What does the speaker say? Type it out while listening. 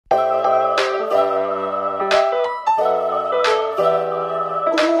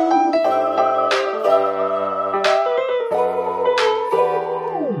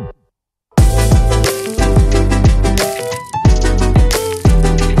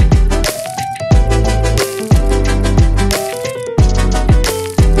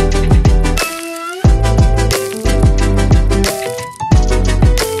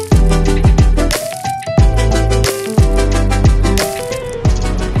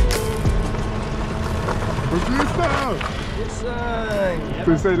Was ist da?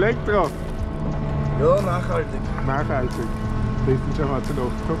 Das ist Elektro. Ja, nachhaltig. Nachhaltig. Das ist schon heute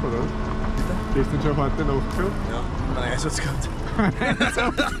Nacht gehabt, oder? Bitte? Das ist schon heute Nacht gehabt? Ja, mein Einsatz gehabt.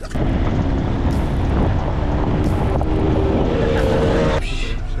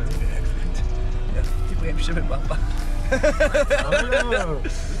 Ja, die Bremse mit Papa. Hallo!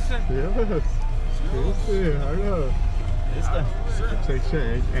 Servus! Grüß dich, hallo! Ist der? Seid schon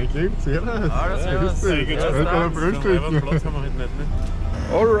eingelebt? Servus! Hallo, servus! Heute am Frühstücken! Platz haben wir heute nicht, ne?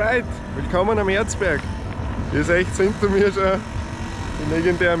 Alright! Willkommen am Erzberg! Ihr seht hinter mir schon den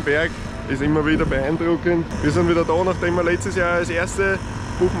legendären Berg. Ist immer wieder beeindruckend. Wir sind wieder da, nachdem wir letztes Jahr als erste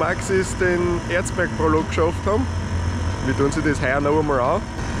Puch Maxis den Erzberg-Prolog geschafft haben. Wir tun sich das heuer noch einmal an.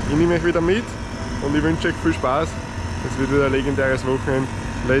 Ich nehme euch wieder mit und ich wünsche euch viel Spaß. Es wird wieder ein legendäres Wochenende.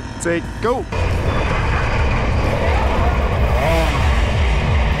 Let's go!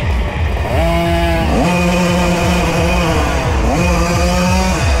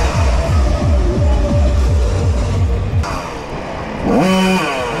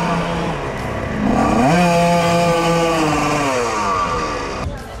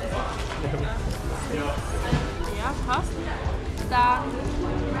 Dann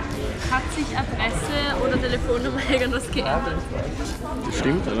hat sich Adresse oder Telefonnummer irgendwas geändert. Das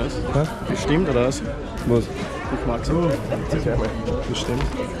stimmt, oder was? Ja? Das stimmt, oder was? Was? Puch Maxi. Das stimmt.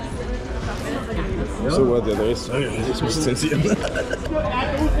 So war die Adresse. Das muss zensieren.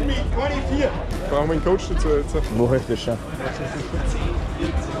 Brauchen wir einen Coach dazu jetzt? Mach ich das schon.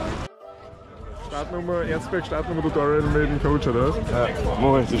 Startnummer, Erzberg, Startnummer Tutorial mit dem Coach, oder was? Ja,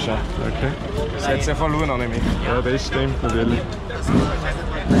 mach ich das schon. Okay. Seid ihr verloren an mich? Ja, das stimmt natürlich.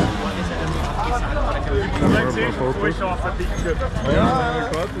 Ja,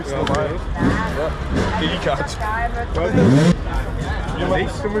 ist normal. Ja, Delikat.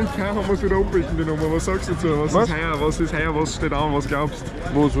 Nächstes Mal haben wir es wieder abbieten, die Nummer. Was sagst du dazu? Was ist heuer? Was ist heuer? Was steht an? Was glaubst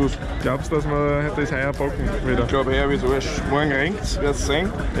du? Was? Glaubst du, dass wir das heuer packen wieder? Ich glaube eher, wie es alles. Morgen regnet es, wirst du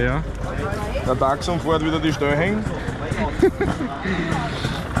sehen. Ja. Der Taxon fährt wieder die Stelle hängen.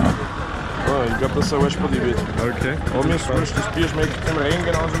 Ja, ich glaube, dass es alles Partie wird. Okay. Aber mir ist wurscht, das Bier schmeckt im Regen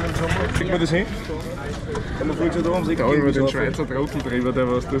genauso wie im Sommer. Kriegt man das hin? Wenn wir früher da um sich Da über den Schweizer Trottel drüber, der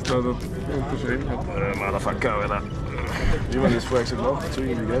was das da unterschrieben hat. Motherfucker, Alter. Wie man das vorher gesagt hat, so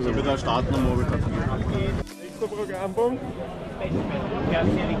irgendwie, gell? So Mit der Startnummer habe ich gerade. Nächster Programmpunkt.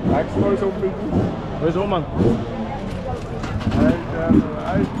 Axel alles abbieten. Was haben wir?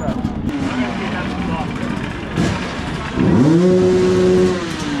 Alter.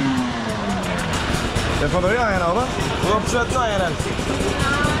 Der von euch einen, oder? Oder habt ihr jetzt noch einen?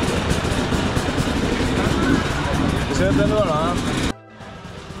 Das hört ja nur an.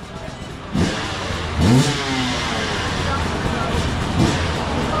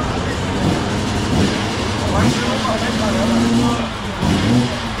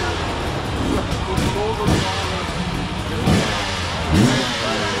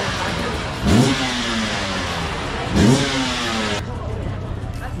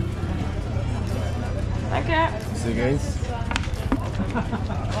 Danke. Sehr geil.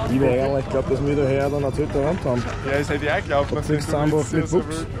 Ich glaube, dass wir daher dann eine zweite Wand haben. Ja, das hätte ich auch geglaubt. Das ist einfach mit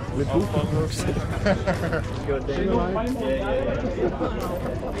Buchs. Mit Buch.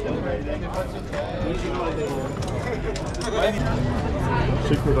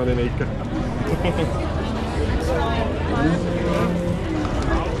 Schick mir da den Ecke.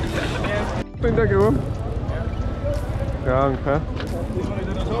 In der Gruppe. Krank, hä?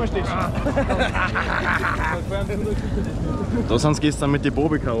 Da sind sie gestern mit den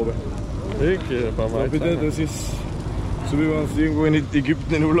Bobika oben. Okay, ein paar Mal. Ja, bitte, das ist so wie wenn du irgendwo in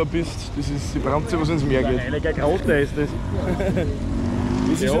Ägypten in Urlaub bist. Das ist die Brandze, was ins Meer geht. Heiliger Grote ist das.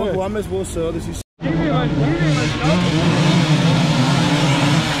 Das ist ja warmes Wasser, ja, das ist.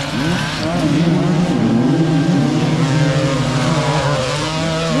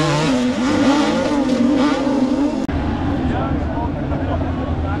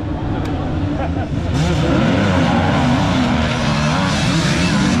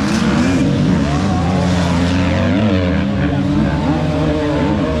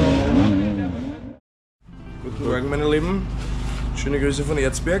 Guten Morgen, meine Lieben. Schöne Grüße von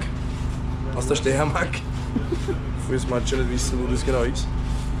Erzberg, aus der Steiermark. Falls manche nicht wissen, wo das genau ist.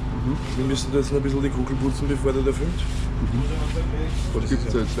 Wir müssen da jetzt noch ein bisschen die Kugel putzen, bevor der da filmt. Was gibt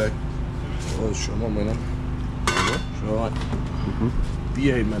es jetzt gleich? Oh, das schauen wir mal. Ne? Ja, schauen wir mal.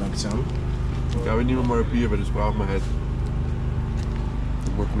 Bier hätten wir in Aktion. Ich glaube, ich nehme mal ein Bier, weil das brauchen wir heute.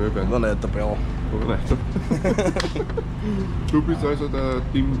 Ich mag mehr Wein. War nicht dabei. Oder nicht? Du bist also der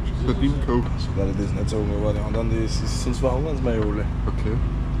Teamcoach. Ich werde das nicht sagen, aber die anderen, sonst verhungern sie mir alle. Okay,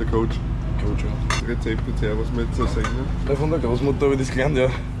 der Coach. gut schon. Rezept jetzt her, was wir jetzt so sehen. Ja, von der Großmutter habe ich das gelernt, ja.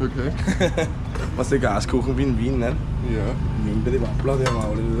 Okay. Was der Gas kochen wie in Wien, ne? Ja. In Wien bei den Wappler, die haben auch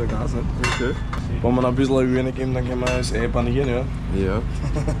alle wieder Gas, ne? Okay. Wenn wir noch ein bisschen Öl reingeben, dann können wir das Ei panieren, ja. Ja.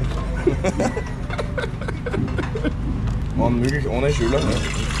 Wenn möglich ohne Schüler, ne?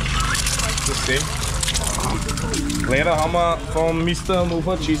 Das sehen. Leider haben wir vom Mr.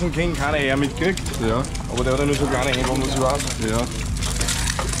 Mover Cheese King keine Eier mitgekriegt. Ja. Aber der hat ja nur so kleine Hände, was ich weiß. Ja.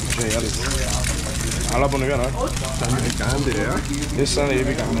 Schon herrlich. À la bonne heure, ne? Sind vegan die Eier? Das sind eh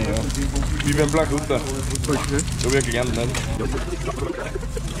vegane, ja. Wie beim Blackhutter. Okay. So habe ich gelernt, ne?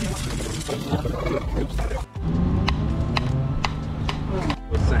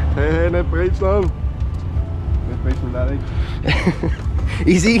 Hey, hey, nicht Brezeln! Nicht Brezeln, leider.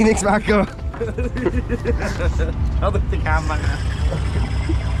 Ich sehe nichts, Marco. Schau durch die Kamera.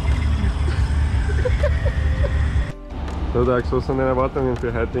 So, Dax, was sind deine Erwartungen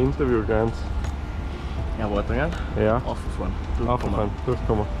für heute Interview ganz? Erwartungen? Ja. Aufgefahren. Aufgefahren,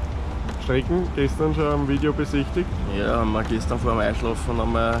 durchkommen. Strecken, gestern schon am Video besichtigt. Ja, haben wir gestern vor dem Einschlafen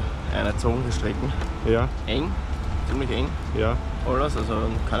einmal eingezogen, die Strecken. Ja, Eng, ziemlich eng ja, alles, also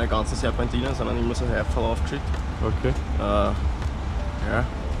keine ganzen Serpentinen, sondern immer so Heifel aufgeschickt. okay. Ja.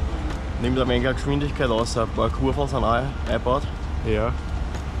 Nimmt eine Menge Geschwindigkeit aus, ein paar Kurven sind auch eingebaut. Ja,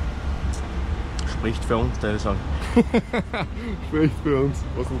 Spricht für uns, würde ich sagen. spricht für uns.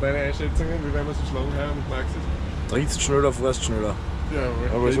 Was sind deine Einschätzungen? Wie werden wir so schlagen heuer mit Maxi? Trittst schneller, fährst schneller.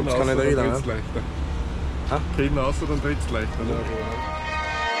 Ja, Aber ich hab's keine reden, tritt's leichter. Ha? Kriegen aus, dann tritt's leichter. Ne?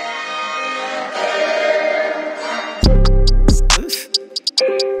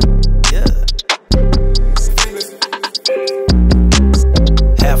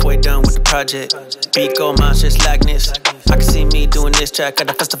 Halfway done with the project. Beat go monstrous likeness. I can see me doing this track at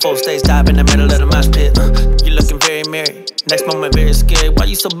the festival stage, dive in the middle of the mosh pit. You looking very merry. Next moment very scary. Why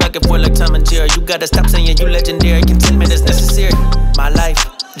you so back and forth like Tom and Jerry? You gotta stop saying you legendary. Contentment is necessary. My life,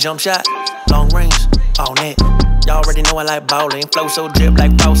 jump shot, long range, all net. Y'all already know I like bowling. Flow so drip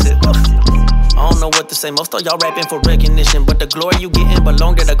like faucet. I don't know what to say, most of y'all rapping for recognition, but the glory you getting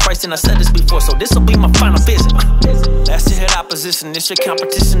belong to the Christ, and I said this before, so this'll be my final visit. Last year hit opposition, this your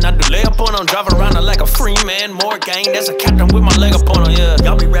competition. I do lay up on them, drive around like a free man, more gang, that's a captain with my leg up on them, yeah.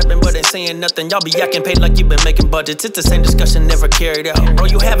 Y'all be rapping but ain't saying nothing, y'all be yakking paid like you been making budgets. It's the same discussion, never carried out. Bro,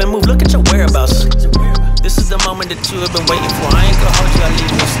 you haven't moved, look at your whereabouts. This is the moment that you have been waiting for. I ain't gonna hold you, I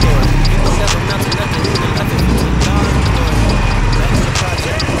leave your story. You don't never amount to nothing, you can nothing between God and glory. Back to the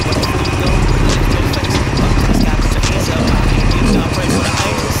project, but before you go, lift your face. Sky, put your hands up, I pray for the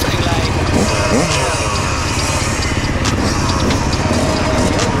angels, sing like.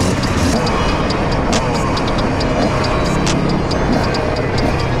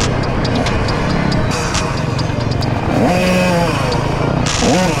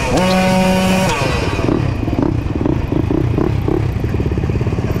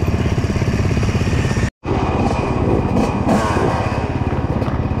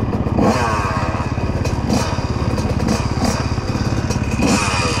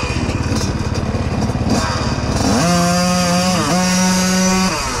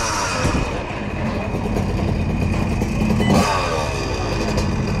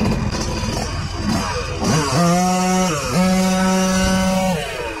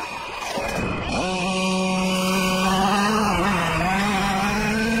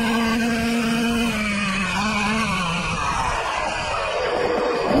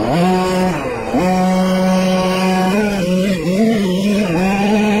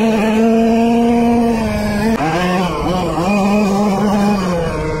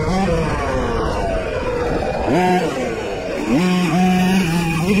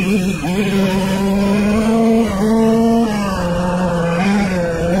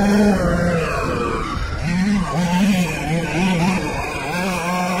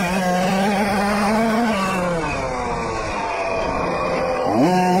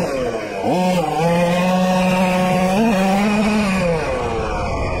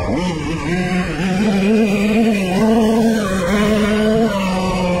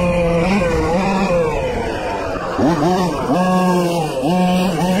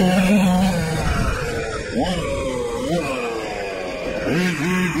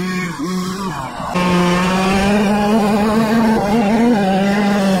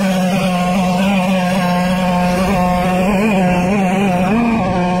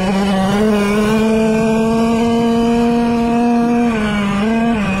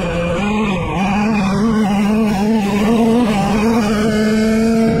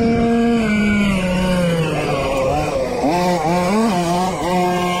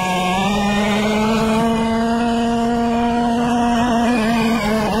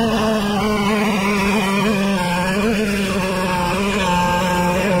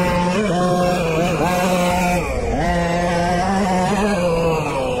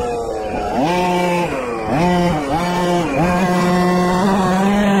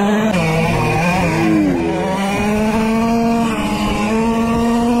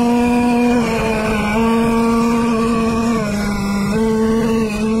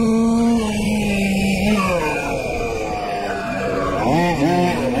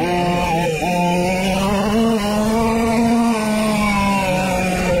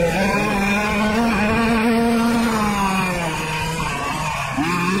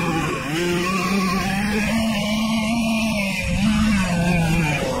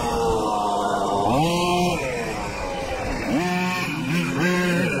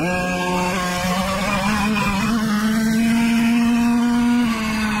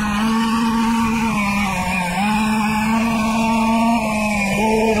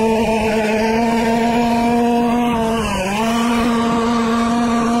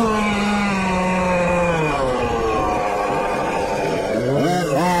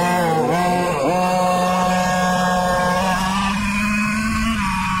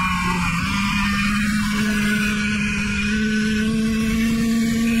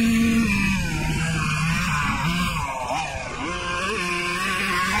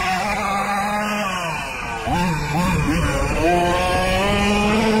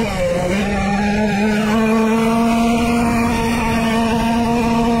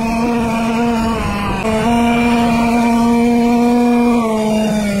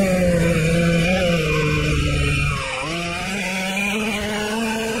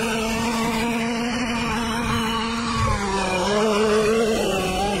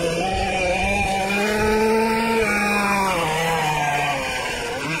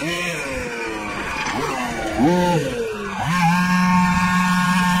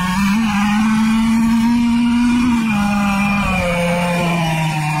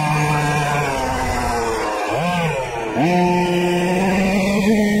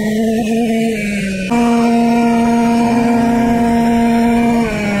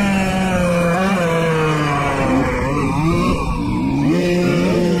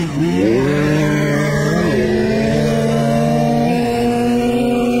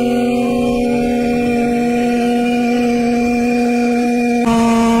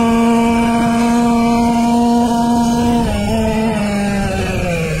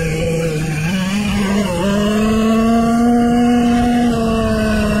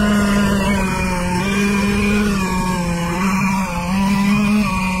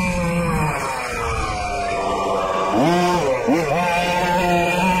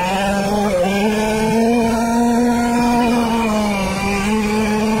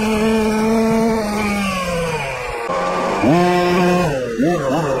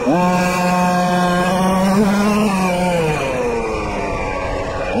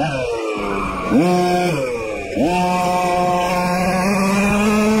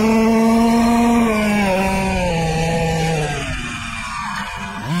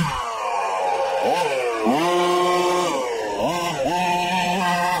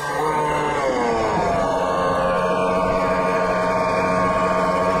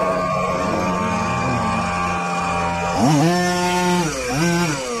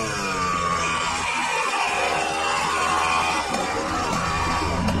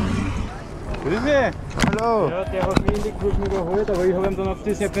 Hallo! Ja, der hat mich in die Kurven überholt, aber ich habe ihm dann auf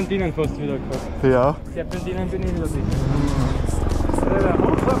die Serpentinen fast wieder gehabt. Ja. Serpentinen bin ich wieder sicher.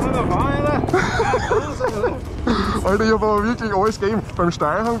 Alter, ich habe aber wirklich alles gegeben. Beim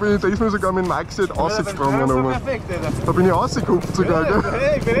Steilhang bin ich diesmal sogar mit dem Maxi rausgesprungen. Da bin ich rausgekupft sogar, gell?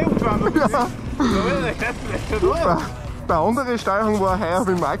 Hey, ich bin eh umgefahren. Ja. Der andere Steilhang war heuer mit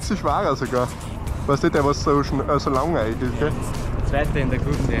dem Maxi schwerer sogar. Weißt du, der was so lang eigentlich ist, gell? Zweiter in der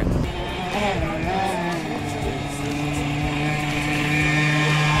Kurve.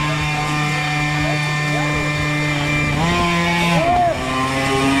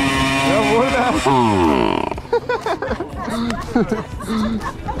 Jawohl,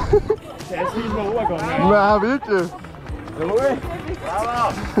 Der ist nicht mehr runtergegangen. nein, wirklich. Jawohl.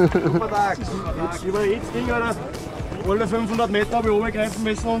 Super Tag. Jetzt ging er. Alle 500 Meter habe ich runtergreifen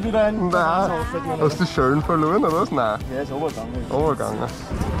müssen und wieder ein. Nein. Hast du die Schellen verloren oder was? Nein. Der ist runtergegangen. Runtergegangen.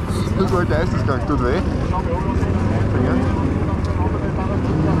 Das war ein Geistesgang. Tut weh.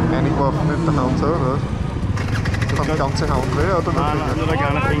 Eingeworfen mit der Hand so, oder? Hat die ganze Hand weh oder Nein, nur der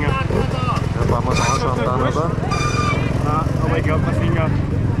kleine Finger. Ja, wollen wir es anschauen dann, oder? Nein, aber ich glaube der Finger.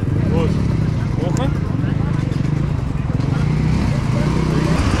 Was? Offen?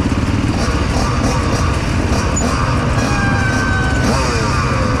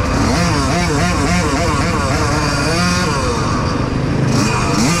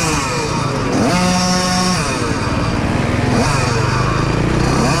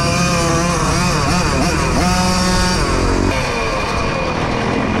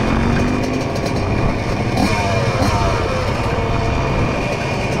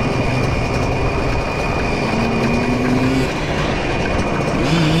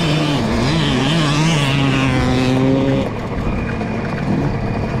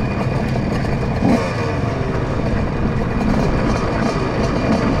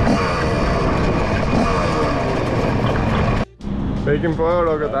 Wegen dem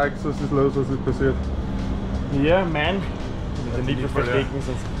Fahrerlager Tax, was ist los, was ist passiert? Hier, mein. Ich will nicht verstecken,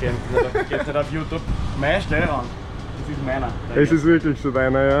 sonst geht nicht auf YouTube. Mein Steilrang. Das ist meiner. Es ist wirklich so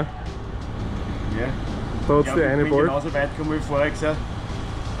deiner, ja? Ja. Da hat es Ich die eine bin Ball. genauso weit gekommen wie vorher gesagt.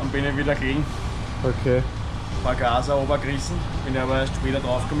 Dann bin ich wieder gelegen. Okay. Ein paar Gaser runtergerissen. Bin ich aber erst später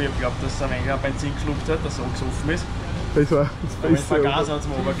draufgekommen. Ich glaube, dass es ein wenig an Benzin geschluckt hat, dass es angesoffen ist. Das war das Aber ein paar Beste. Gaser hat es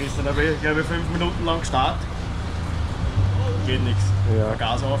mir runtergerissen. Dann habe ich, glaube ich, 5 Minuten lang gestartet. Geht nichts. Ja. Ein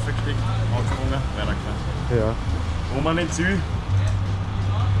Gas aufgesteckt, angefangen, weitergefahren. Ja. Oben in Ziel.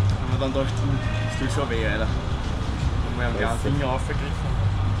 Haben wir dann gedacht, das tut schon weh, Alter. Haben wir einen kleinen Finger aufgegriffen.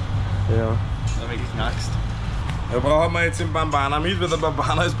 Ja. Da wirklich knackst. Da brauchen wir jetzt den Bambana mit, weil der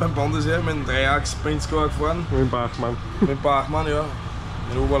Bambana ist beim Bundesheer mit dem 3-Achs-Sprintscore gefahren. Mit dem Bachmann. Mit Bachmann, ja.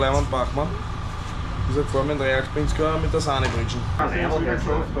 Mit Oberleimand Bachmann. Ist er gefahren mit dem 3-Achs-Sprintscore mit der Sahnebrötchen. Das ist wieder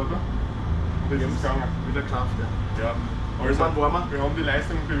geschafft, oder? Das ist gegangen. Wieder geschafft, ja. Ja. Also, wir haben die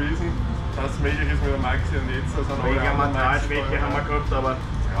Leistung bewiesen, dass es möglich ist mit der Maxi und jetzt sind alle Wegen anderen Materialschwäche haben wir gehabt, aber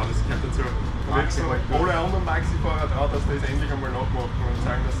Ja, das gehört dazu. Und jetzt sind alle anderen Maxi-Fahrer traut, dass die das endlich einmal nachmachen und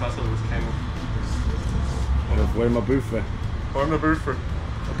sagen, dass sie auch so was kennen. Ja, vor allem ein Büffel. Vor allem der Büffel.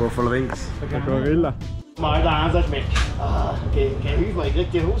 Ein Buffalo Wings. Der Gorilla. mal der Einsatz schmeckt. Kein Hilfe, ich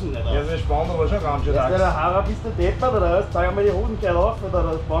krieg die Hosen nicht auf. Ja, das spannt aber schon ganz schön Ist der aus. Harab, bist du deppert oder was? Zeig mir die Hosen gleich auf, oder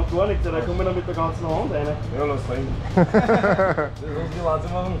das spannt gar nichts, da kommen wir noch mit der ganzen Hand rein. Ja, lass drin. Das ist die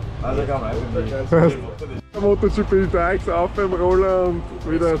Wahnsinn machen. Also kann man einfach Der MotoGP ist da extra auf beim Roller und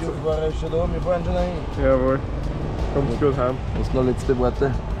wieder. Jetzt war ich schon da, wir fahren schon dahin. Jawohl. Kommt gut heim. Hast du noch letzte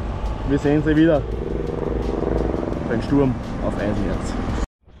Worte? Wir sehen sie wieder. Beim Sturm auf Eisenherz.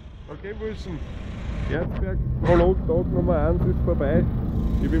 Okay, Burschen. Erzberg Prolog Tag Nummer 1 ist vorbei.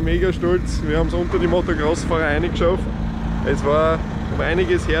 Ich bin mega stolz. Wir haben es unter die Motocross-Fahrer reingeschafft. Es war um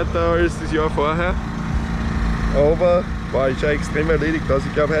einiges härter als das Jahr vorher. Aber ich schaue extrem erledigt aus.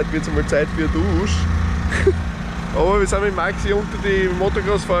 Ich glaube, heute wird es einmal Zeit für eine Dusche. Aber wir sind mit Maxi unter die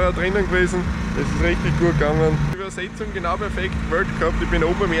Motocross-Fahrer drinnen gewesen. Es ist richtig gut gegangen. Die Übersetzung genau perfekt gewählt gehabt. Ich bin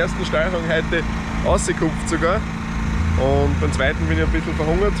oben beim ersten Steilhang heute rausgekupft sogar. Und beim zweiten bin ich ein bisschen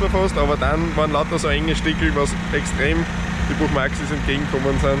verhungert zwar fast, aber dann waren lauter so enge Stickel, was extrem die Puch Maxis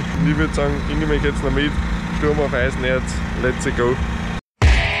entgegengekommen sind. Und ich würde sagen, ich nehme mich jetzt noch mit. Sturm auf Eisenerz, let's go!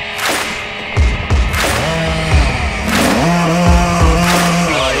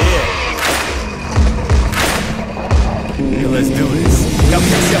 Let's do this. Now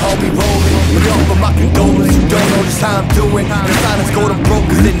picture how we rolling. We offer my condolence. You don't know just how I'm doing. The silence go to broke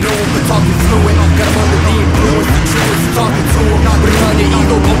cause they know I'm talking fluent. Got them under the influence. The truth is talking to them. Putting on your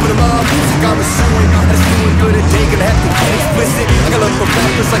ego, open them up. Music I'm assuming. I just doing good a day. Gonna have to get explicit. I got love for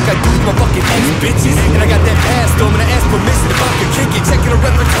rappers like I do with my fucking ex-bitches. And I got that past though. I'm gonna ask permission if I can kick it. Checking the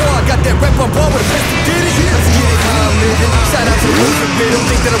repertoire. I got that rap on ball with the best who did it. Let's get it how I'm living. Shout out to the roof of rhythm.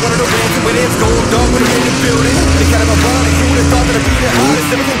 Think that I wanted to rant when it's gold dog when I'm in the building. They kind of ironic. Who would've thought that I'd be the hottest?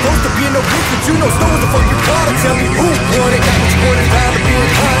 Never came close to being no bitch, but you know Snow was the fucking product. Tell me who won it? Got what you wanted, bound to be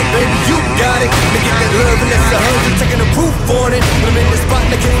iconic. Baby, you got it. They get that love and that's 100. Checking the proof on it. When I'm in the spot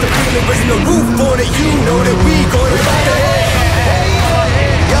and I get the feeling, raising the roof on it. You know that we going about the head.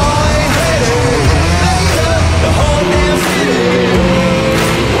 Y'all ain't ready. The whole damn city.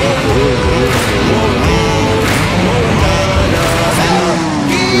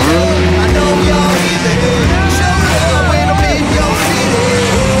 I know y'all hear me. Show love when I'm in your city.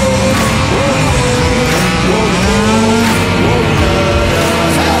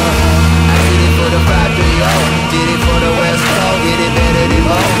 I did it for the RIBENS, did it for the West Coast, did it better than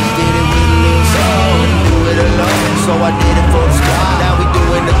most, did it with a little soul, do it alone. So I did it for the squad, now we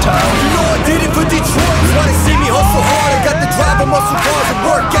doing the town. You know I did it for Detroit, why they see me hustle hard. I got the drive and muscle cars and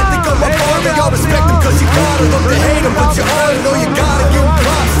work ethic on my bar. They all respect him cause you got it, love to hate him, but you all know you gotta give him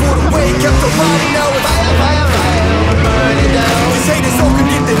props for the way he kept the riding. Now it's fire, burn it down. These haters all can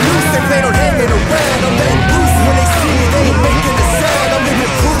get the news, they plan on hanging around. I'm letting loose when they see me, they ain't making a sound. I'm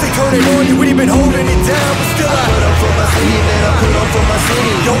living proof, they turn it on you, we ain't been holding it down. But still I put up for my city, man, I put up for my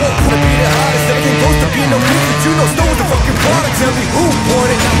city. Yo, I wanna be the hottest, never came close to being no bitch, but you know Snow was the fucking product. Tell me who won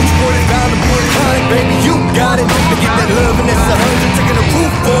it, not what you wanted, bound to be iconic. Baby, you got it, to get that love and that's 100. Taking the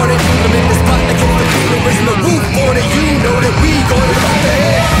proof on it, I'm in the spot and I get the feeling, raising the roof on it. You know that we going about the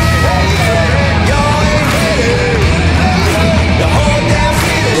head. Y'all ain't ready. The whole damn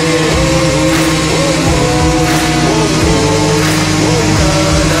city.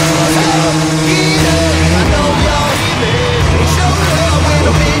 I know y'all hear me. Show love when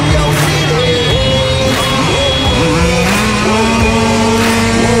I'm in your city. I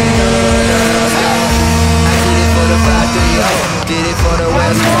did it for the RIBENS, did it for the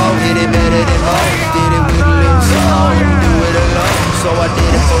West Coast, did it better than most, did it with a little soul, do it alone. So I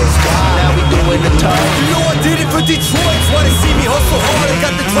did it for the squad, now we doing the town. You know I did it for Detroit, why they see me hustle hard. I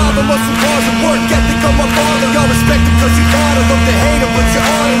got the drive and muscle cars and work ethic on my father. Y'all respect him cause you got it, love to hate him, but you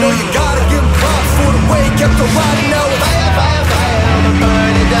all know you gotta give him props for the way he kept the riding. Now it's fire, I'ma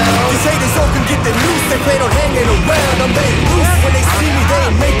burn it down. These haters all can get the news, they plan on hanging around. I'm letting loose when they see me, they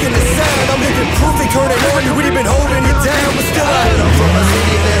ain't making a sound. I'm living proof, they turn it on you, we ain't been holding it down. But still I put up for my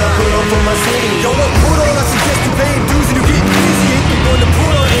city, man, I put up for my city. Yo, I put on, I suggest you paying dues and you getting busy. Ain't the one to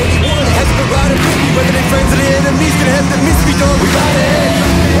put on anyone that has to ride with me. Whether they friends or the enemies, gonna have to miss me, dog, we got it.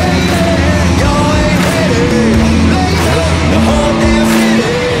 Y'all ain't ready. The whole damn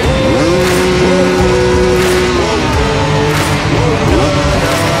city.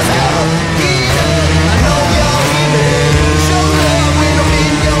 I know y'all hear me. Show love when I'm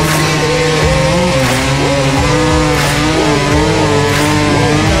in your city.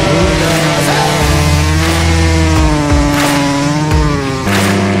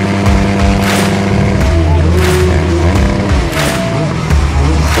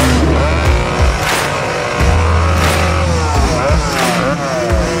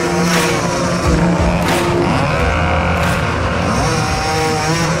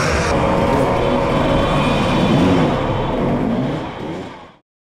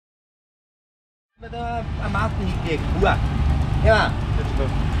 Ja.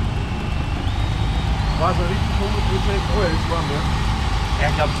 War so richtig hundertprozentig alles warm, ja? Ja,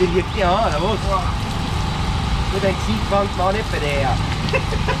 ich glaub, sie liegt ja an, oder was? Nur dein Gesicht fängt mal nicht bei der.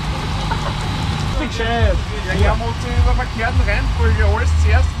 Gescheit. Ja, hier muss ich über verkehrten Reihenfolge alles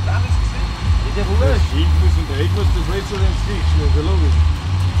zuerst und dann ist es nicht. Ist ja wurscht. Ich muss und ich muss das letzte den Stich schnell, ja logisch.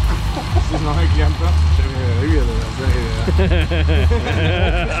 Das ist nachher gelernt, ja? Schau mir ja rüber, oder?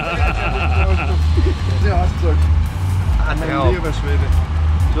 Ja, hast du gesagt. Mein lieber Schwede.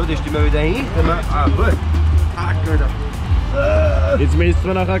 So, die stellen wir wieder hin. Gut. Alter. Jetzt müssen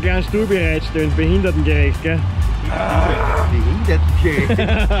wir nachher einen kleinen Stuhl bereitstellen, behindertengerecht, gell?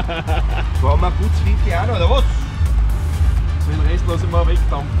 Behindertengerecht. Brauchen wir einen Putzpfiffi auch noch, oder was? So den Rest lasse ich mal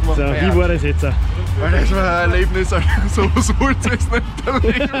wegdampfen. So, wie war das jetzt? Weil das war ein Erlebnis, sowas wollt ihr jetzt nicht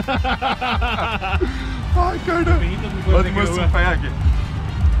erleben. Fuck, Alter! Warte, ich muss zum Feier gehen.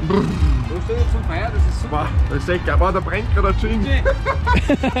 Wo steht jetzt zum Feier? Das ist super. Wow, das ist echt geil. Wow, da brennt gerade ein Gin. Wie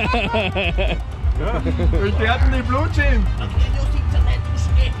geht denn die Blutgin?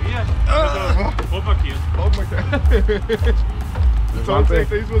 Ich sag's euch,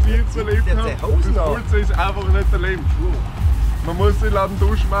 das, was ich jetzt erlebt habe, das Coolste ist einfach nicht erleben. Man muss die Laden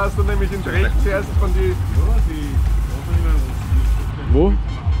Duschmeister nämlich in Dreck zuerst von die... Wo?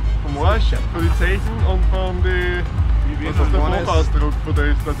 Vom Arsch, von den Zechen und von die... Was ist der Fachausdruck von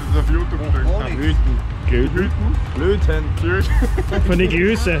das, dass ich das auf YouTube gedrückt habe? Hüten. Glüten. Von den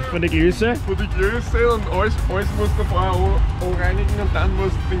Glüse. Von den Glüse und alles musst du vorher anreinigen und dann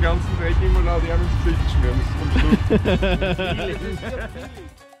musst du den ganzen Dreck immer laut ins Gesicht schmieren. Das ist zum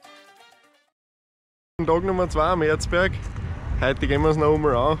Schluss. Tag Nummer 2 am Erzberg. Heute gehen wir es noch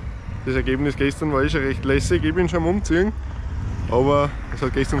einmal an. Das Ergebnis gestern war schon recht lässig, ich bin schon am Umziehen. Aber es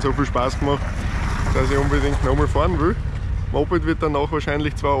hat gestern so viel Spaß gemacht, dass ich unbedingt noch einmal fahren will. Moped wird danach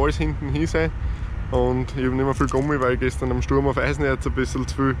wahrscheinlich zwar alles hinten hin sein und ich habe nicht mehr viel Gummi, weil ich gestern am Sturm auf Eisenerz ein bisschen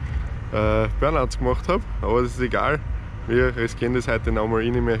zu viel Burnouts gemacht habe. Aber das ist egal, wir riskieren das heute noch einmal,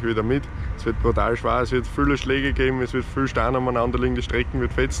 ich nehme euch wieder mit. Es wird brutal schwer, es wird viele Schläge geben, es wird viel Steine umeinander liegen, die Strecken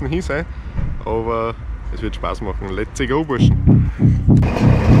wird fetzen hin sein. Aber es wird Spaß machen. Let's go, Burschen!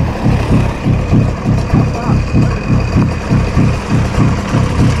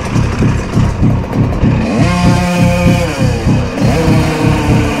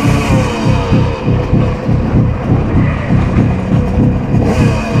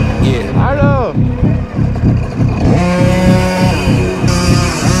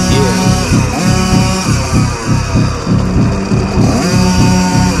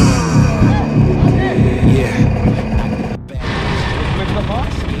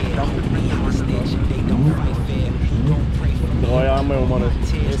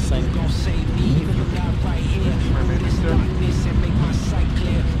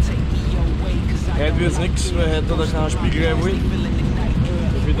 Heute wird es nichts, weil heute hat er keinen Spiegel reinwollen.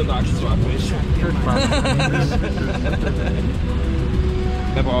 Da wird der Tag zu arg besser.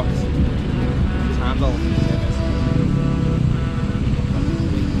 Wer braucht es? Das Handel.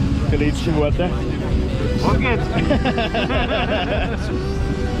 Die letzten Worte. Was geht's?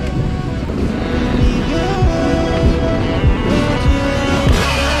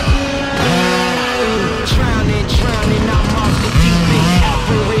 Drowning, I'm off the deep end.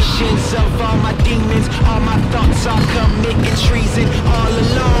 Apparitions of all my demons. All my thoughts are committing treason. All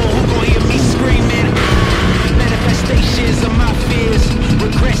alone, who gon' hear me screaming? Manifestations of my fears.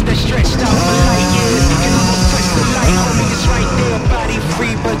 Regrets that stretched out for light years. Can almost touch the light, homie, it's right there. Body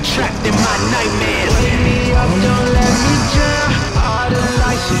free but trapped in my nightmares. Wake me up, don't let me drown. All the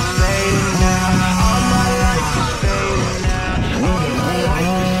lights are fading now. All my life is fading now. All my life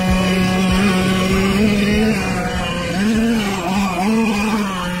is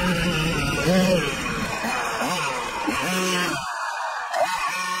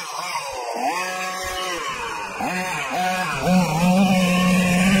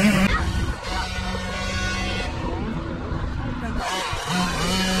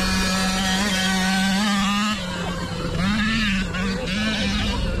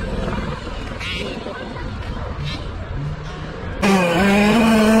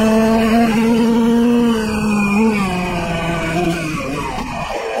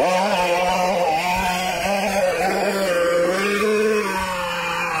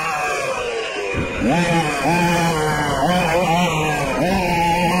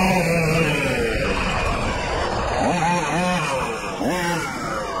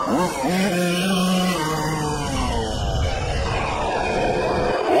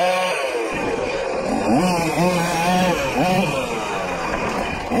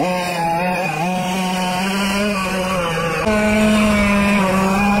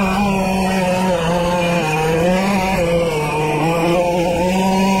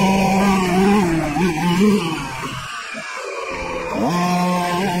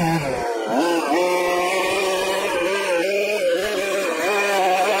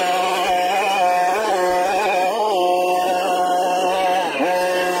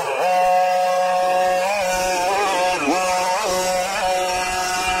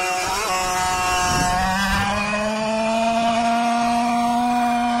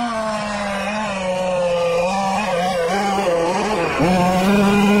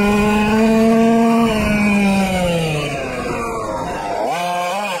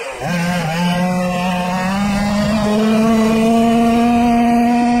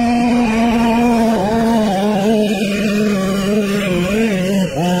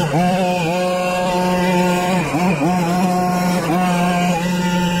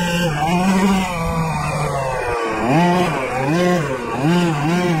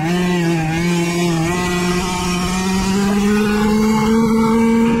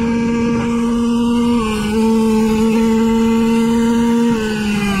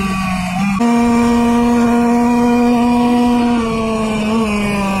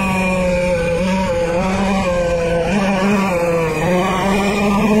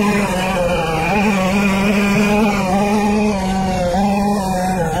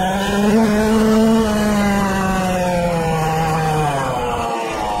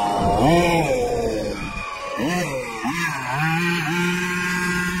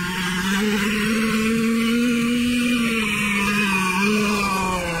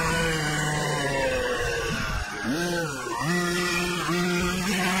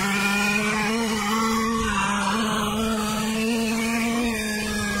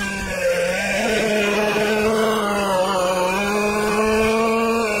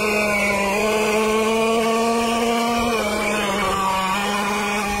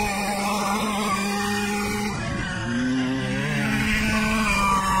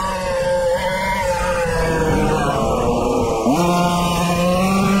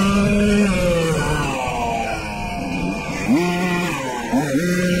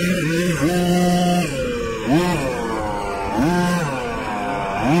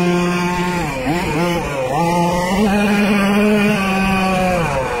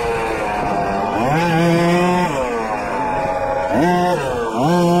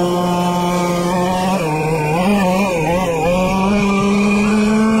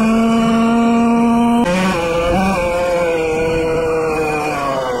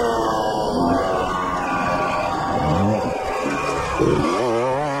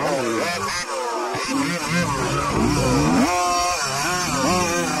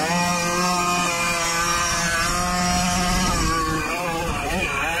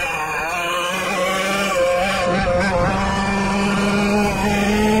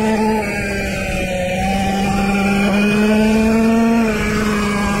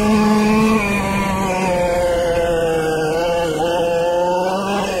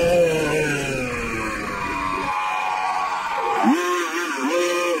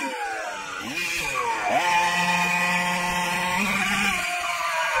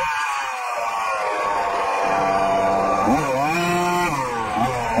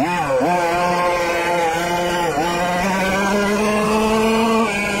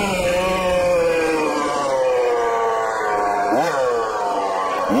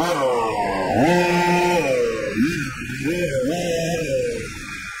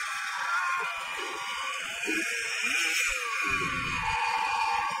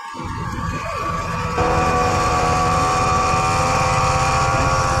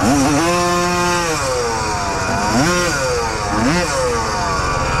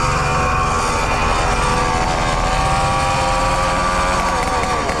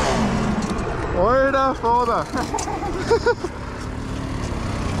Alter Vater!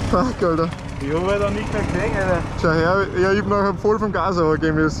 Fuck, Alter. Ich hab halt auch nicht mehr gesehen, Alter. Schau her, ja, ich hab nachher voll vom Gas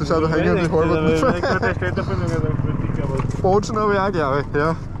runtergehen müssen. Schau, da hängen die halben. Der steht da von mir. Botschen habe ich auch, glaube ich,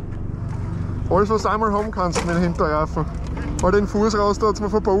 ja. Alles, was du einmal haben kannst mit dem Hinterreifen. Mal den Fuß raus, da hat es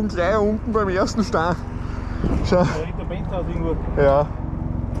mir verbogen, gleich unten beim ersten Stein. Schau. Der Penthouse irgendwo. Ja.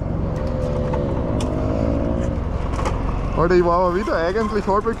 Alter, ich war aber wieder eigentlich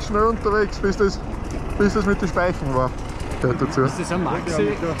halbwegs schnell unterwegs, bis das mit den Speichen war. Gehört dazu. Ist das ein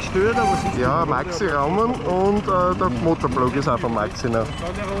Maxi-Gestör oder was ist das? Ja, Maxi-Rahmen und der Motorblock ist auch von Maxi noch.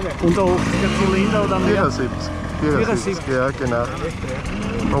 Und der 80er Zylinder oder mehr? 74, ja genau.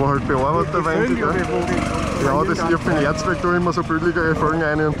 Aber halt bearbeitet wenig. Ja, das ich in Erzbergrodeo immer so billigere Folgen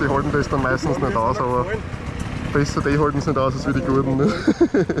rein und die halten das dann meistens nicht aus, aber besser die halten es nicht aus als wie die guten. Ne?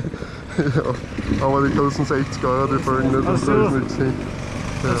 Ja, aber die kosten 60 € die Folgen nicht und da ist nichts hin.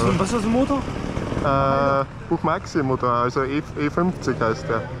 Ja. Was ist das für ein Motor? Puch Maxi Motor, also E50 heißt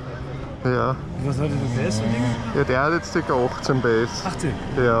der. Ja. Was hat das für PS? Ja, der hat jetzt ca. 18 PS. 18?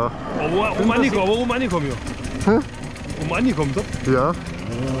 Ja. Aber wo angekommen, ja? Wo angekommen, da? Ja.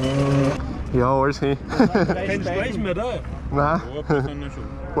 Ja, alles hin. Kein Speichen mehr da? Nein.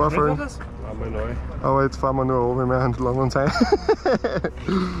 Paar Folgen. das? Aber jetzt fahren wir nur runter, wir haben lang uns ein.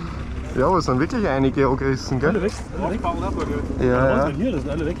 Ja, aber es sind wirklich einige angerissen, gell? Alle weg? Ja, ja. Hier, das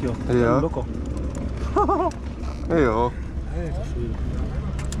sind alle weg, ja. Ja. Locker. Ja.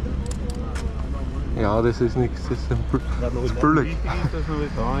 Ja, das ist nichts, das ist billig.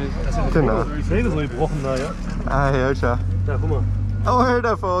 Genau. Ich sehe das noch gebrochen, da, ja. Ah ja, schau. Da, guck mal.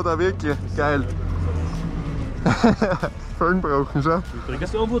 Alter Vater, wirklich, geil. Füllen brauchen, schau. Du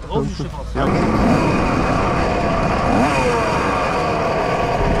kriegst irgendwo drauf, ist Ja.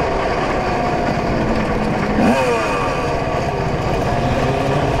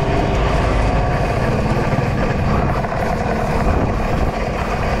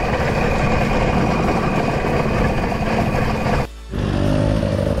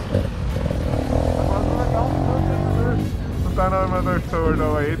 Und dann haben wir noch geholt,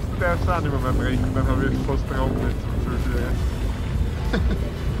 aber jetzt darf es auch nicht mehr beim Rechnen, dann habe ich es fast dran nicht so viel.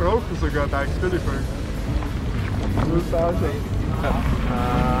 Brauchen sogar Tags für die Folgen. Du musst auch schauen.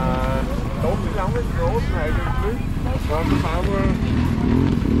 Doch die langen Straßen eigentlich. Dann fahren wir.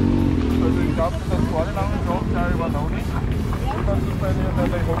 Also ich glaube, das vor den langen Straßen glaube ich war noch nicht. Und dann ist bei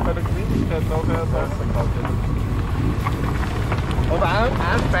der Geschwindigkeit nachher besser gehabt. Aber ein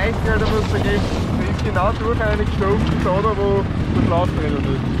Speicher, da muss man gehen, der ist genau durch eine geschoben, da wo der Schlauch drinnen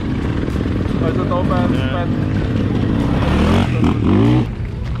ist. Also da beim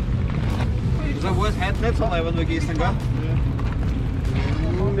Also war es heute nicht so neu, wie gestern, gell?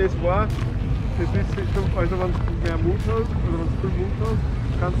 Das ist schon, also wenn du mehr Mut hast, oder wenn du viel Mut hast,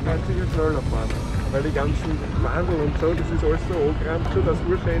 kannst du 90er schneller fahren. Weil die ganzen Wandel und so, das ist alles so angerammt, schon, dass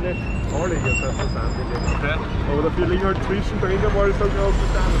urschöne Anleger sind, so sandige. Okay. Aber dafür liegen halt zwischendrin einmal so große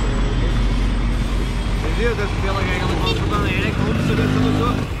Steine. Ja, das wäre eigentlich, wenn du dann reinkommst, so jetzt einmal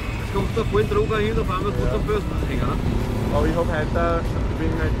so, es kommt da voll Drucker hin, auf einmal kommt der Bösen hängen. Ne? Aber ich habe heute, ich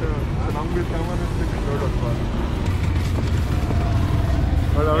bin heute so lange wie gegangen, dass ich schneller gefahren.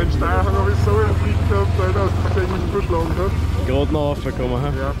 Weil auch in Steierhang habe ich so einen Blick gehabt, weil ich tatsächlich verschlagen habe. Gerade noch raufgekommen,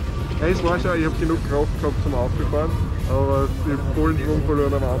 hä? Ja. Es war schon, ich habe genug Kraft gehabt zum Auffahren, aber ich habe vollen Schwung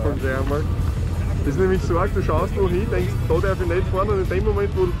verloren am Anfang gleich einmal. Das ist nämlich so, du schaust wohin, denkst, da darf ich nicht fahren und in dem Moment,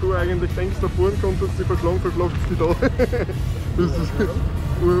 wo du eigentlich denkst, da fahren kannst, dass du dich verschlagen, verschlagst du dich da. Das ist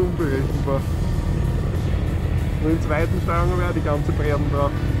unberechenbar. Und im zweiten Stein habe ich auch die ganze Breiten drauf.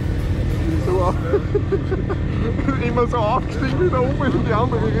 So auf. Immer so aufgestiegen, wieder oben in die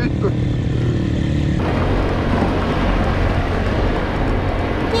andere Richtung.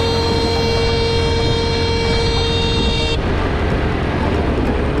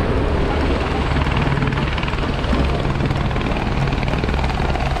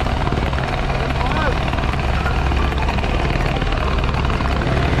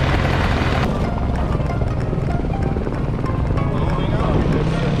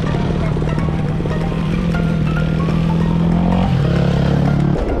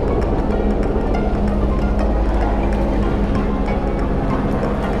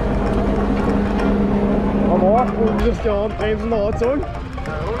 Du wirst ja anbremsen und anzahlen.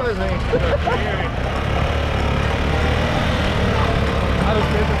 Oder ist eigentlich? Ah, das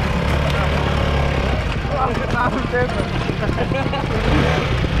geht nicht. Ah, das geht nicht.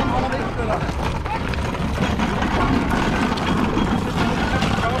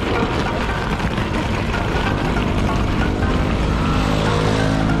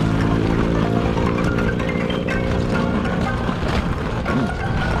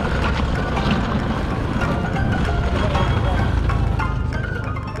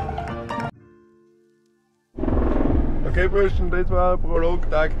 Okay Burschen, das war Prolog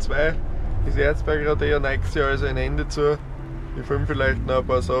Tag 2. Das Erzbergrodeo neigt sich also ein Ende zu. Ich filme vielleicht noch ein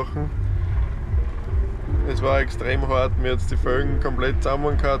paar Sachen. Es war extrem hart, mir jetzt die Felgen komplett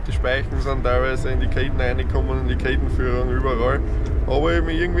zusammengehauen, die Speichen sind teilweise in die Ketten reingekommen, in die Kettenführung überall. Aber ich habe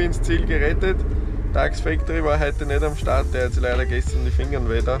mich irgendwie ins Ziel gerettet. Tags Factory war heute nicht am Start, der hat sich leider gestern die Finger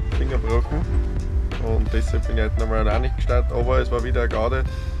gebrochen. Und deshalb bin ich heute nochmal auch nicht gestartet, aber es war wieder eine Gaude.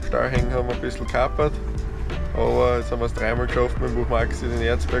 Stahlhängen haben wir ein bisschen kapert. Aber jetzt haben wir es dreimal geschafft, mit dem Puch Maxi den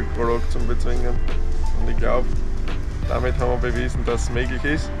Erzbergprolog zu bezwingen. Und ich glaube, damit haben wir bewiesen, dass es möglich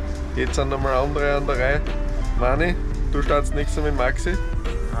ist. Jetzt sind nochmal andere an der Reihe. Mani, du startest nächstes Mal mit Maxi?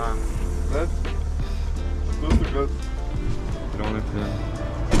 Nein. Nicht? Was tust du gerade? Gar nicht mehr.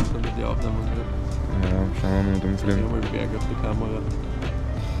 Haben wir die Aufnahme gehabt? Ja, schauen wir mal mit Ich umfliegen. habe mal den Berg auf der Kamera.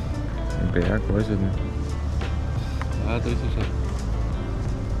 Ein Berg, weiß ich nicht. Ah, da ist er schon.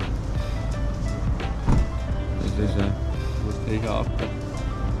 Das ist ja. Du musst gleich aufpassen.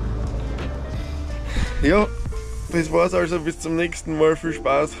 Ja, das war's also. Bis zum nächsten Mal. Viel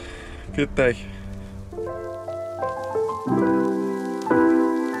Spaß. Für euch.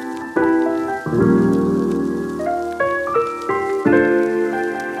 Thank